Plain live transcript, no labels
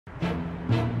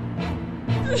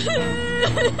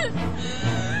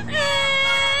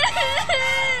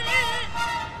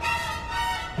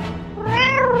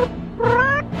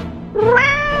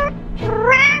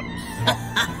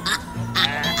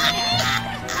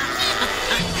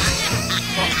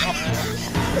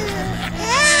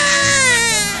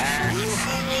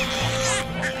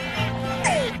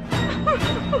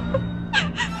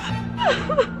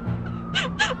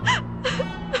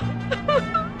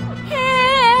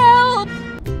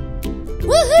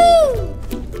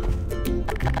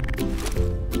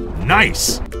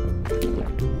Nice!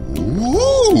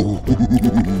 Ooh.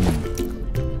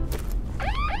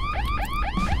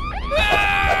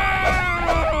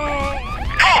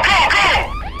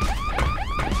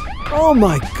 Oh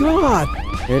my God!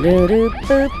 Go,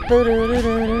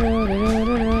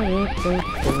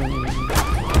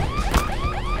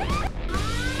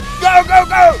 go,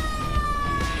 go!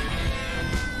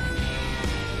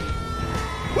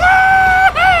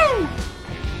 Woohoo!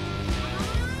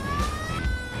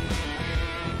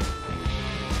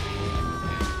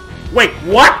 Wait,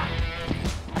 what?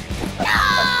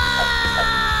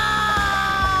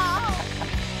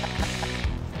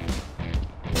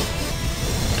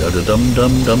 Dum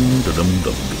dum dum dum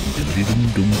dum diddly dum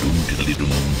dum dum diddly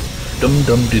dum dum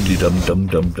dum diddly dum dum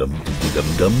dum dum diddly dum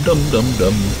dum dum dum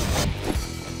dum.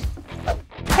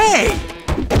 Hey!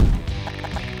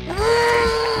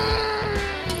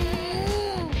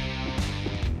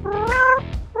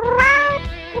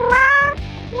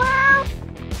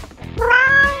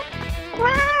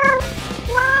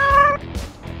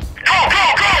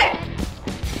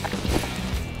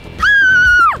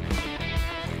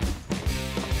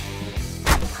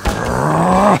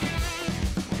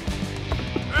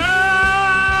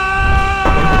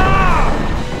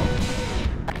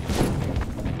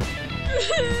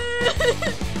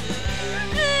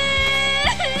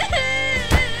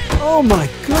 Oh my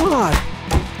God!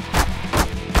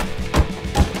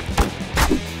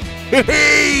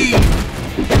 Hey!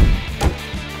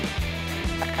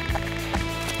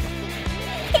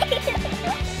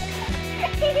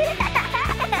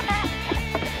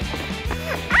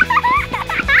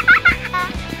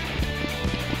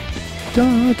 Da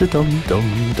da dum dum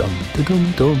dum da dum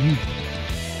dum.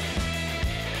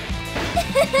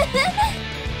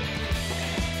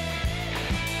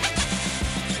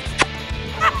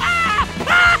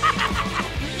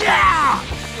 Yeah!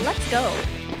 Let's go.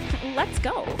 Let's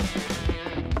go.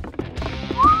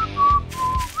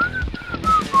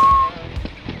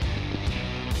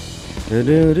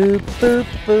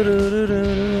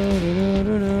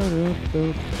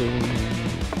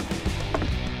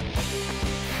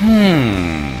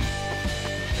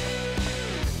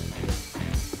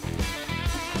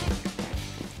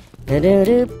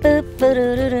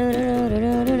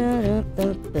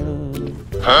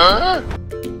 Huh?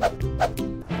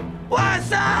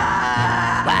 What's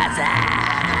up? What's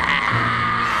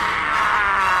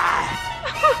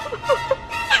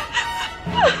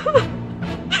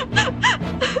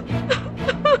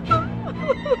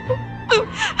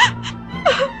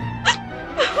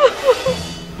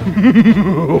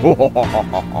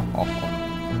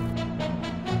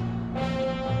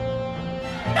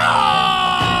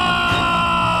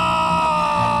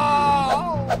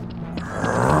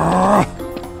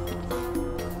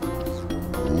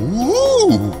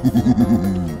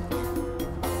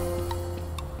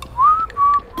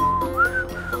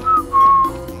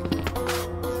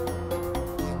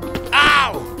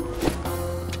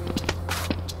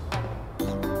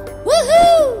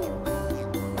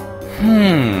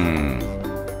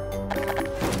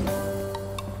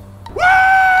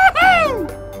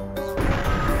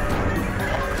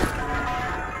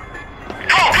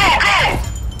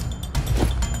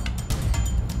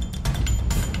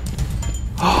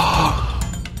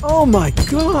Oh my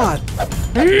God!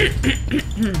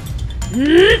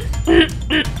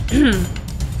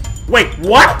 Wait,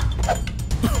 what?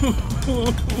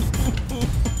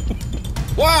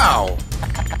 Wow!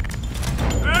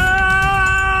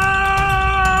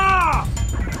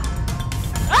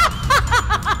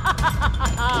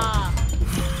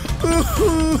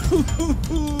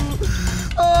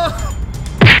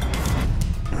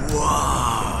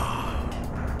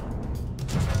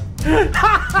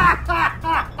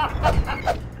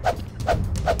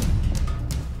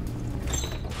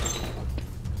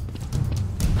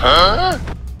 Huh?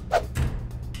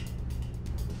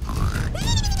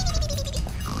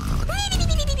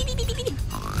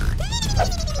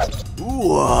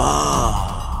 Wow!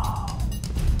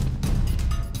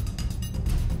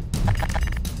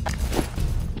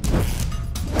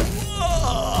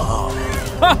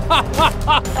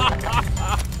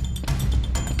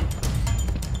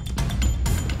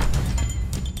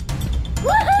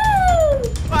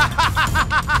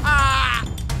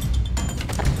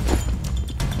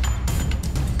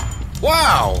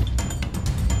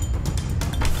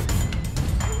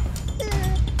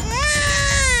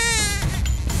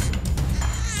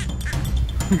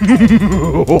 Oh,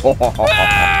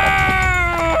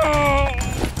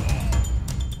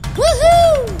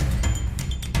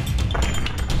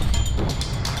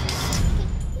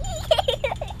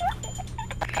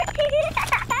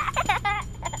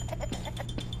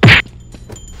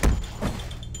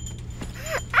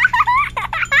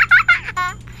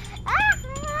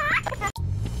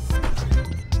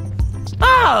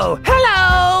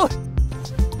 hello!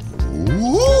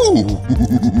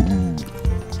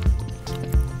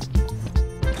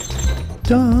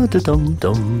 Da da dum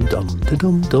dum dum da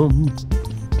dum dum.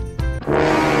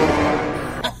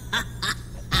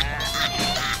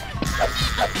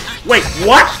 Wait,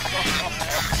 what?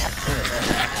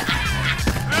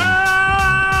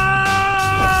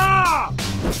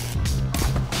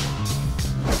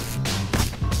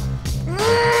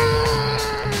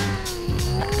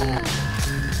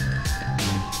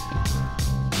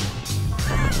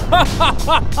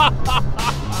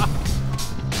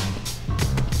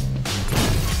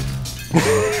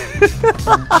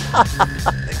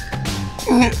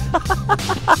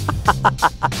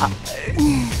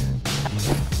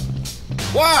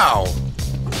 Wow!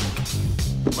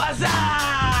 What's up?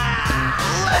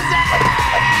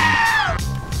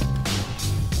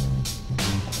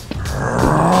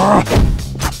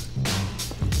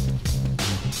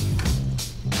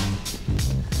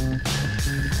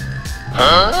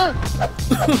 Huh?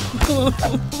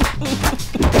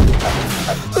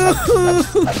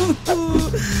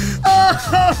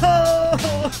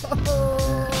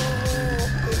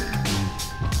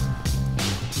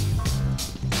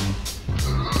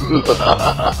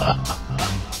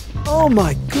 Oh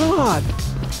my god!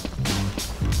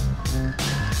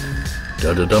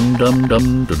 Da da dum dum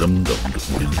dum da dum dum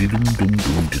diddly dum dum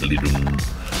dum diddly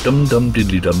dum dum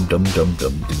diddly dum dum dum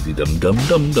dum diddly dum dum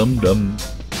dum dum dum.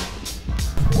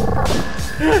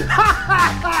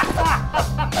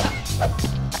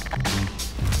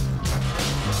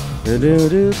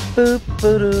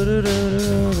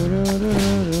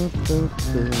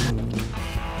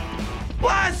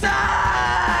 What's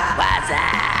up? What's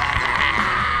up?